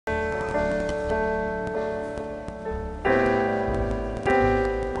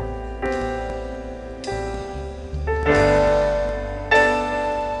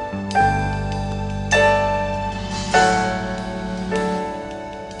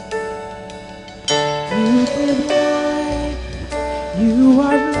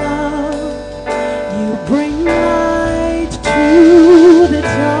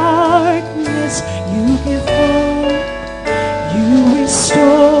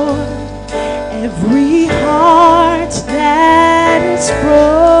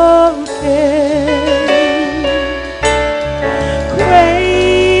broken.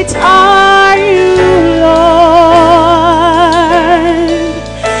 Great are you, Lord.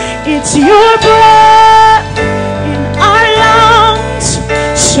 It's your breath in our lungs,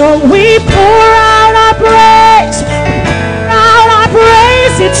 so we pour out our praise.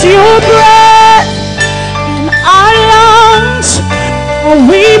 It's your breath in our lungs.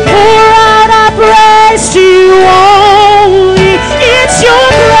 We pour out our praise to you only. It's your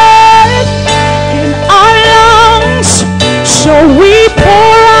breath in our lungs. So we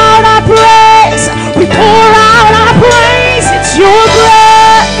pour out our praise. We pour out our praise. It's your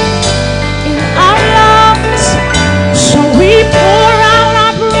breath in our lungs. So we pour out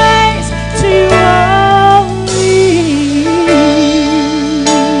our praise to you only.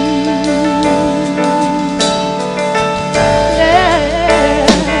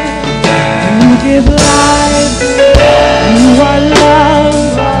 Give life.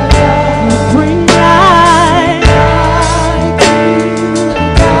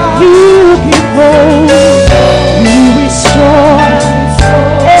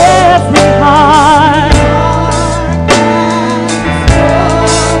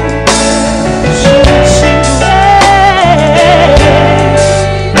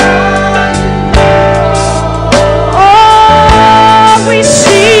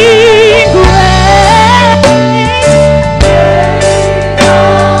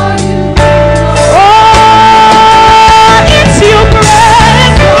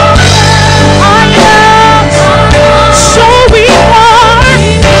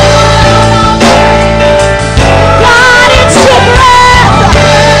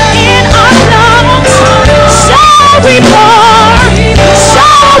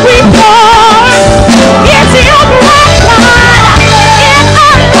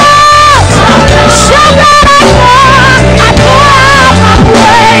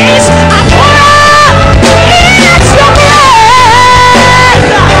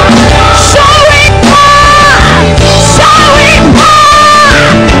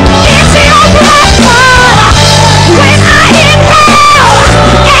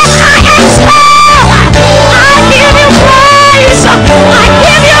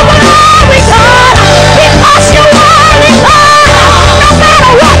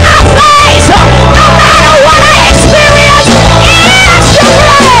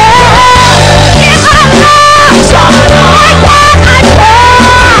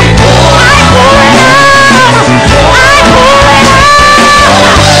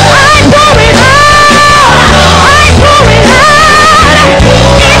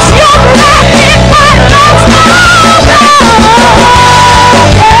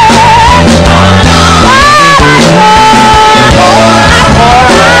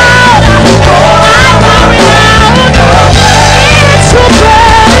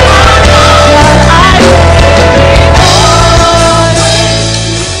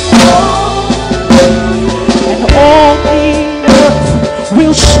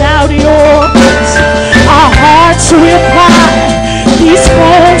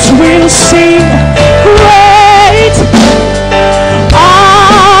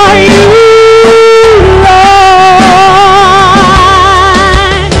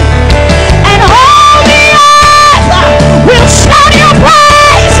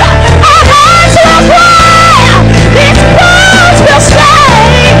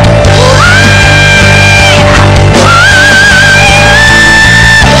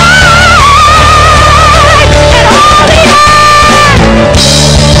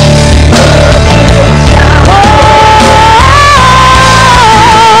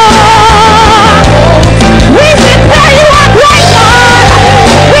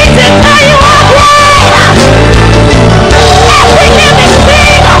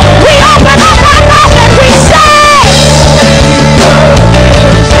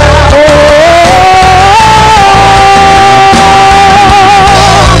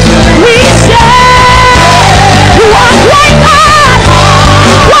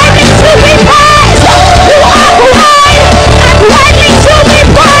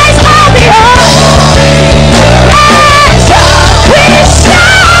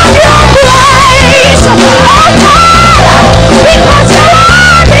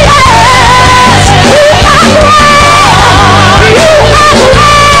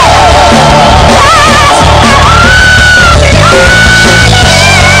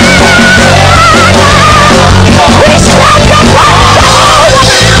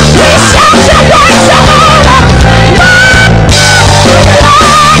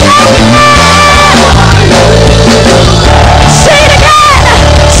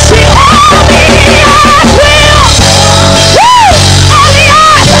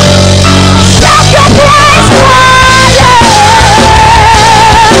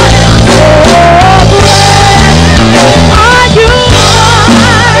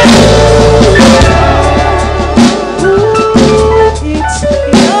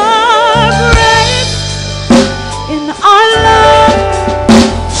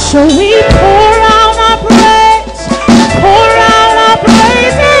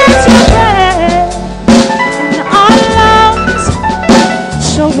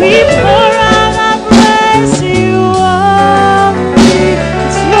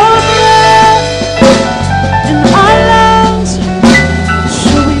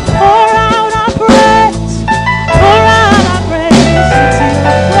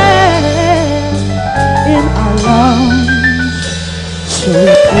 comes. So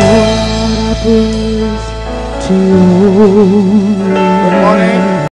we pour out our praise to you. Good morning.